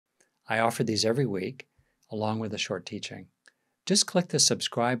I offer these every week, along with a short teaching. Just click the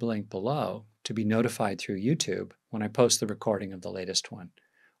subscribe link below to be notified through YouTube when I post the recording of the latest one.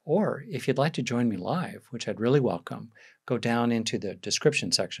 Or if you'd like to join me live, which I'd really welcome, go down into the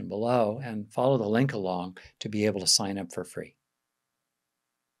description section below and follow the link along to be able to sign up for free.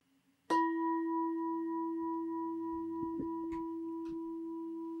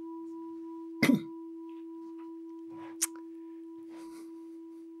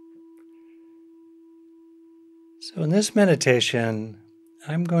 So in this meditation,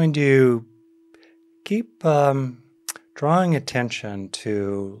 I'm going to keep drawing attention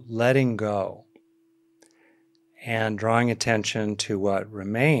to letting go and drawing attention to what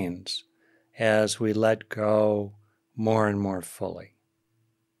remains as we let go more and more fully.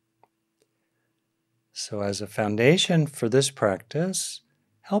 So as a foundation for this practice,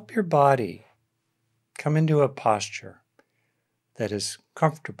 help your body come into a posture that is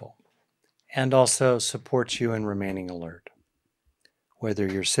comfortable and also supports you in remaining alert. Whether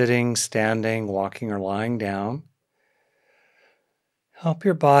you're sitting, standing, walking, or lying down, help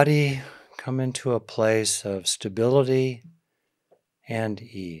your body come into a place of stability and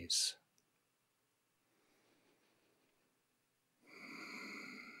ease.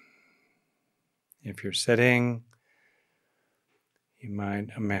 If you're sitting, you might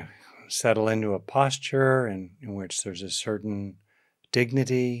settle into a posture in which there's a certain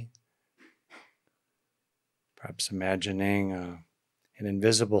dignity, perhaps imagining an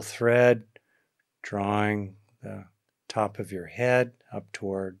invisible thread drawing the top of your head up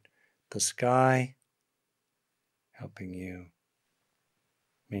toward the sky, helping you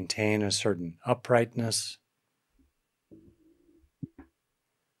maintain a certain uprightness.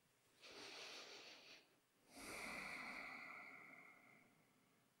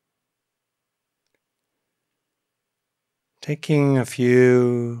 Taking a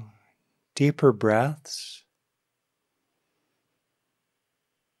few deeper breaths.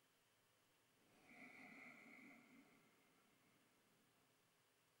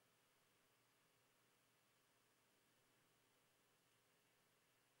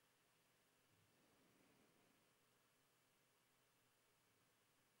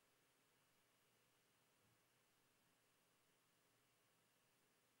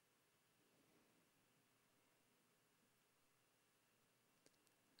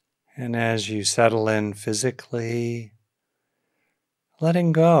 And as you settle in physically,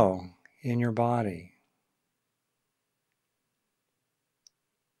 letting go in your body.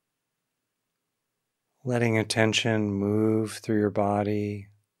 Letting attention move through your body,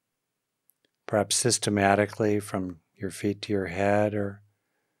 perhaps systematically from your feet to your head, or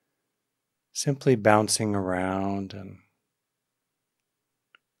simply bouncing around and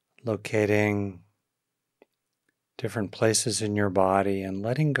locating different places in your body and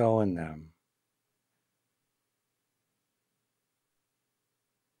letting go in them.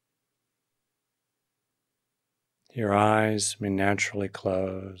 Your eyes may naturally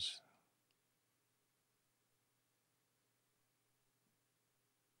close.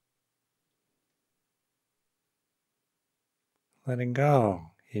 Letting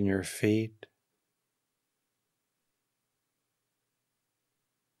go in your feet.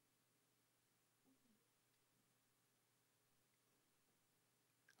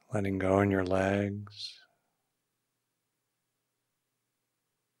 Letting go in your legs.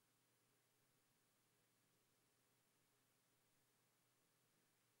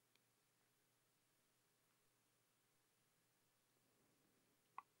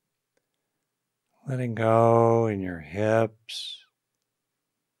 Letting go in your hips,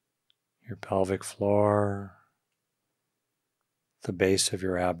 your pelvic floor, the base of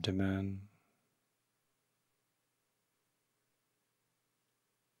your abdomen,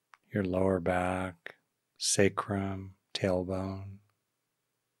 your lower back, sacrum, tailbone.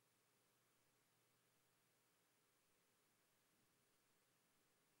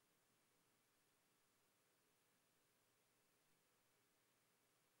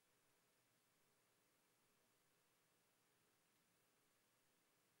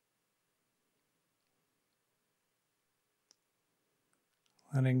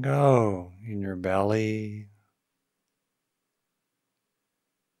 Letting go in your belly,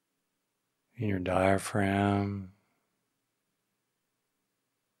 in your diaphragm,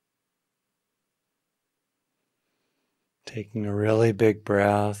 taking a really big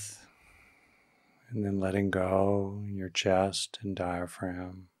breath and then letting go in your chest and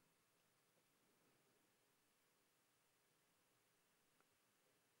diaphragm.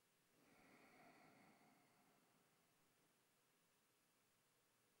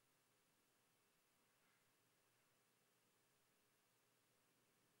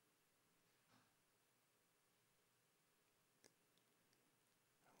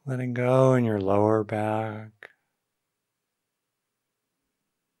 Letting go in your lower back.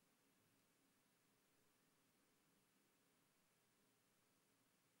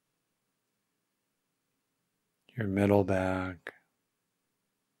 Your middle back.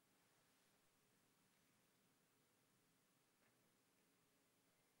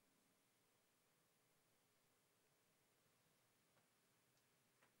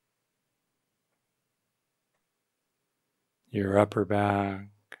 Your upper back.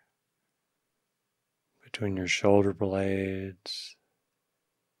 Between your shoulder blades.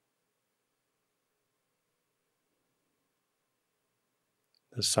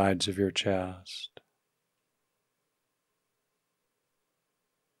 The sides of your chest.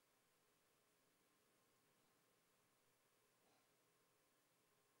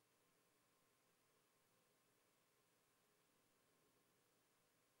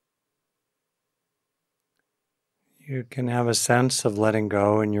 You can have a sense of letting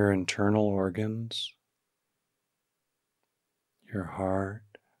go in your internal organs, your heart,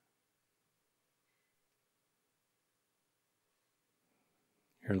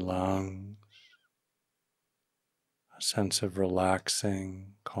 your lungs, a sense of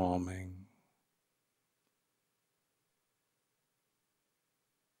relaxing, calming.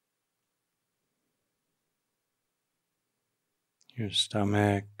 Your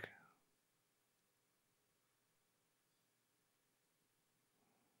stomach,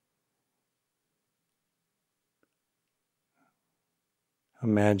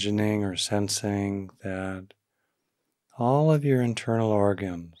 imagining or sensing that all of your internal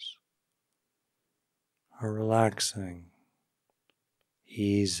organs are relaxing,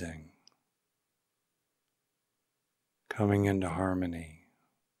 easing, coming into harmony.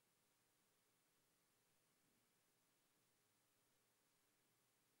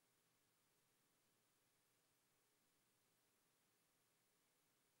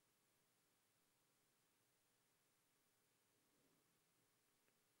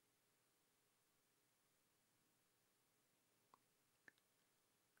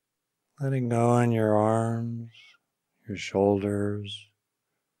 Letting go on your arms, your shoulders,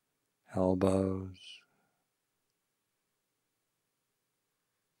 elbows,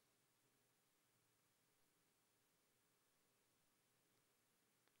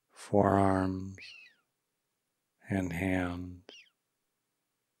 forearms, and hands,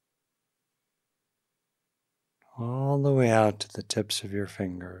 all the way out to the tips of your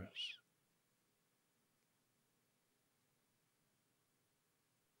fingers.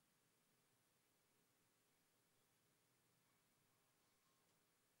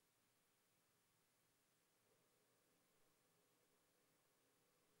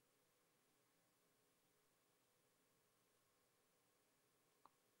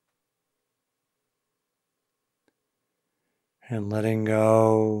 And letting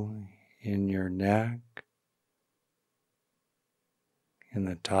go in your neck, in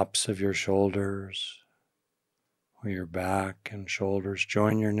the tops of your shoulders, where your back and shoulders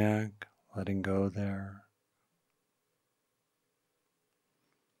join your neck, letting go there.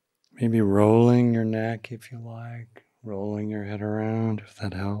 Maybe rolling your neck if you like, rolling your head around if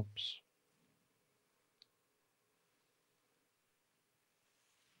that helps.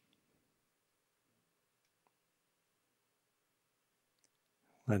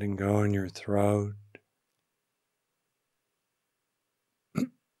 Letting go in your throat.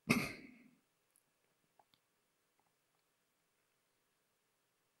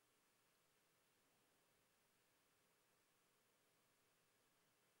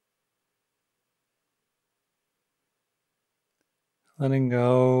 Letting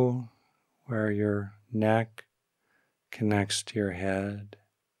go where your neck connects to your head,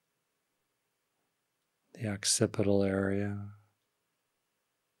 the occipital area.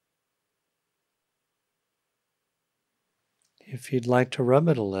 If you'd like to rub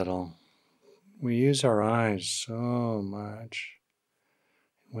it a little, we use our eyes so much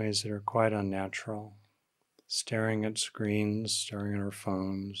in ways that are quite unnatural. Staring at screens, staring at our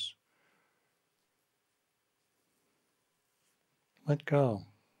phones. Let go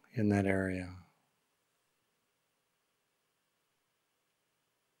in that area.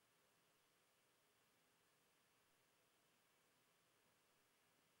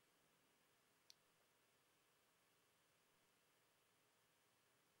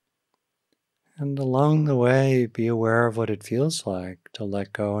 And along the way, be aware of what it feels like to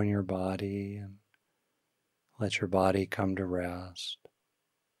let go in your body and let your body come to rest.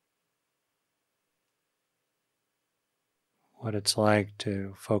 What it's like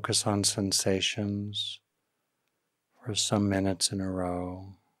to focus on sensations for some minutes in a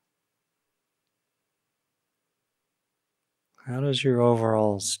row. How does your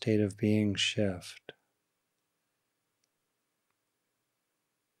overall state of being shift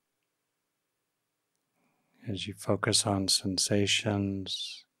as you focus on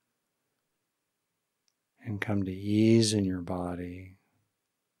sensations and come to ease in your body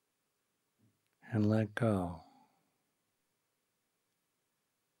and let go?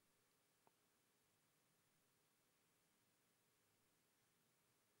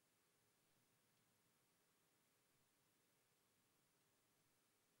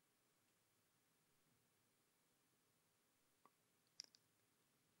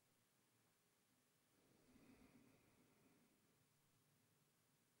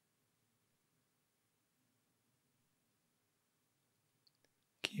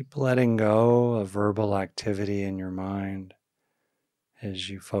 Keep letting go of verbal activity in your mind as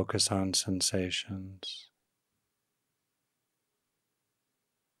you focus on sensations.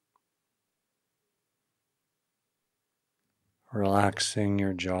 Relaxing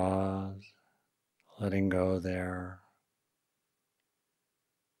your jaws, letting go there.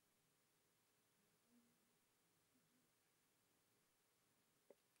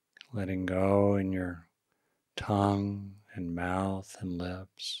 Letting go in your tongue and mouth and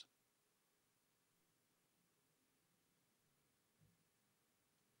lips.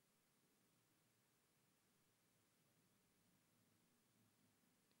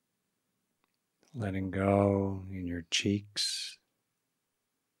 Letting go in your cheeks,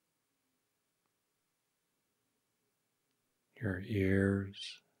 your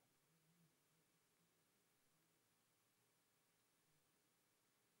ears,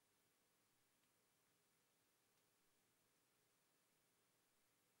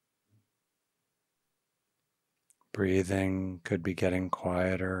 breathing could be getting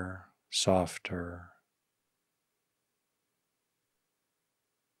quieter, softer.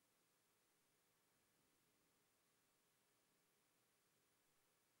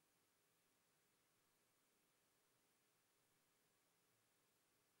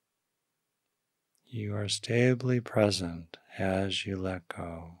 You are stably present as you let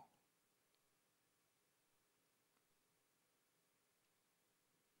go.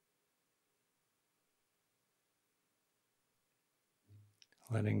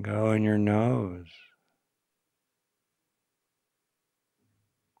 Letting go in your nose.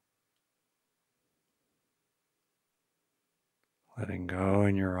 Letting go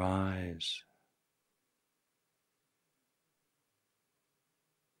in your eyes.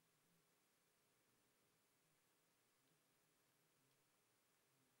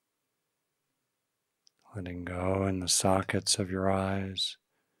 Letting go in the sockets of your eyes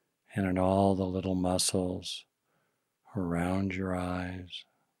and in all the little muscles around your eyes.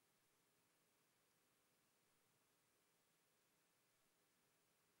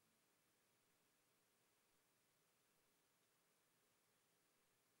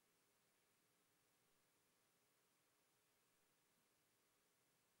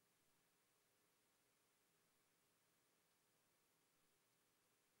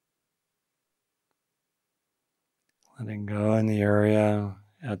 Letting go in the area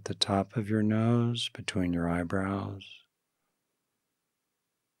at the top of your nose, between your eyebrows.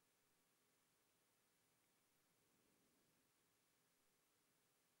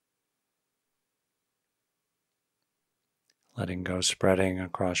 Letting go spreading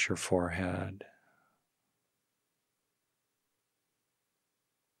across your forehead.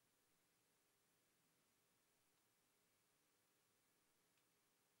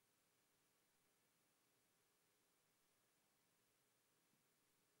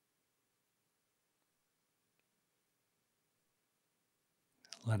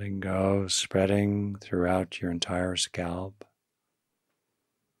 Letting go spreading throughout your entire scalp.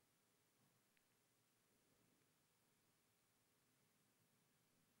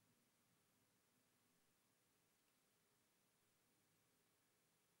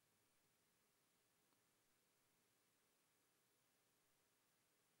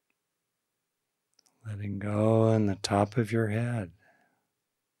 Letting go in the top of your head.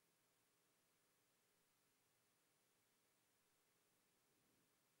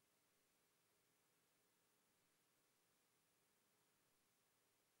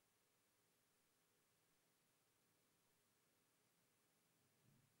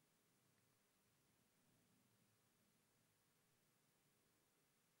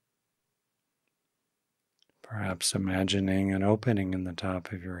 Perhaps imagining an opening in the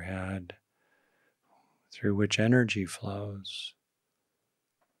top of your head through which energy flows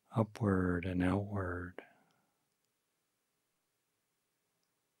upward and outward.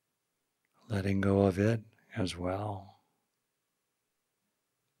 Letting go of it as well.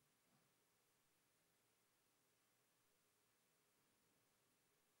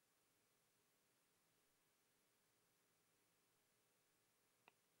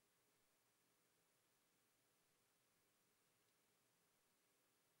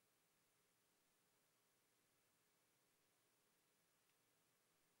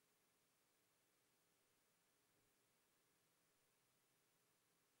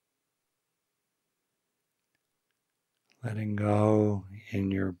 letting go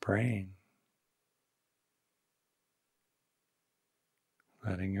in your brain,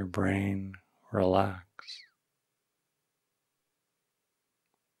 letting your brain relax.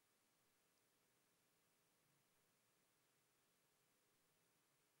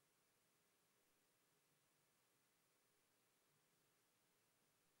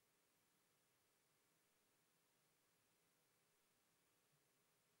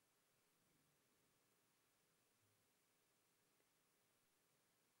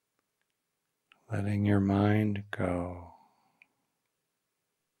 Letting your mind go,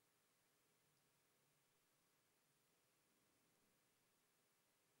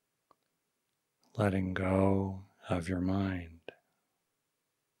 letting go of your mind.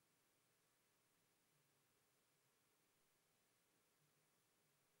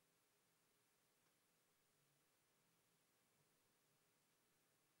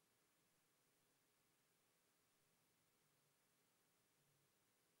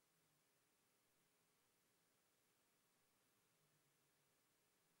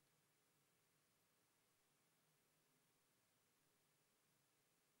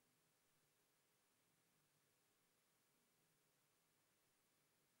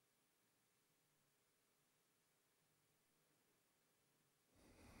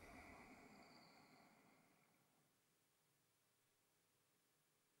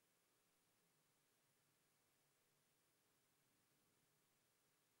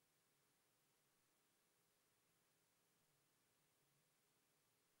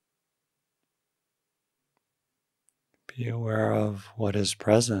 Be aware of what is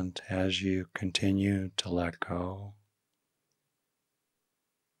present as you continue to let go.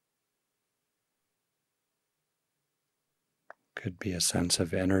 Could be a sense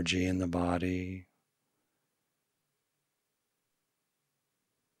of energy in the body.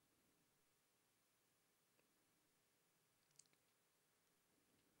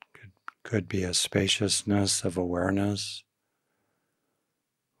 Could be a spaciousness of awareness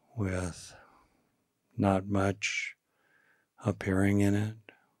with not much appearing in it.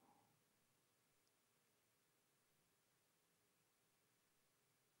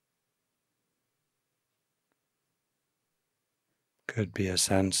 Could be a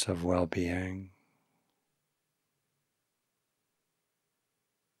sense of well-being.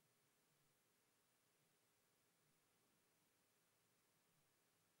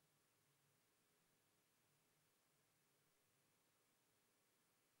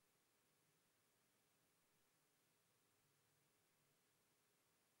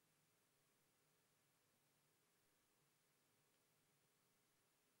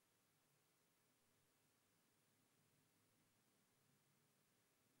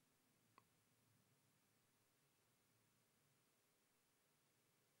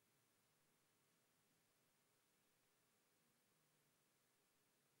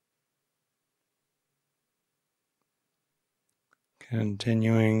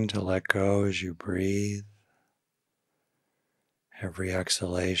 Continuing to let go as you breathe. Every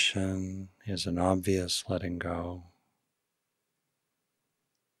exhalation is an obvious letting go.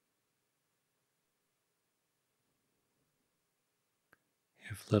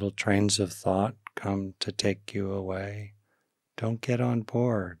 If little trains of thought come to take you away, don't get on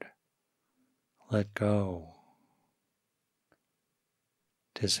board. Let go.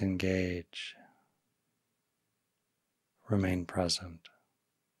 Disengage. Remain present.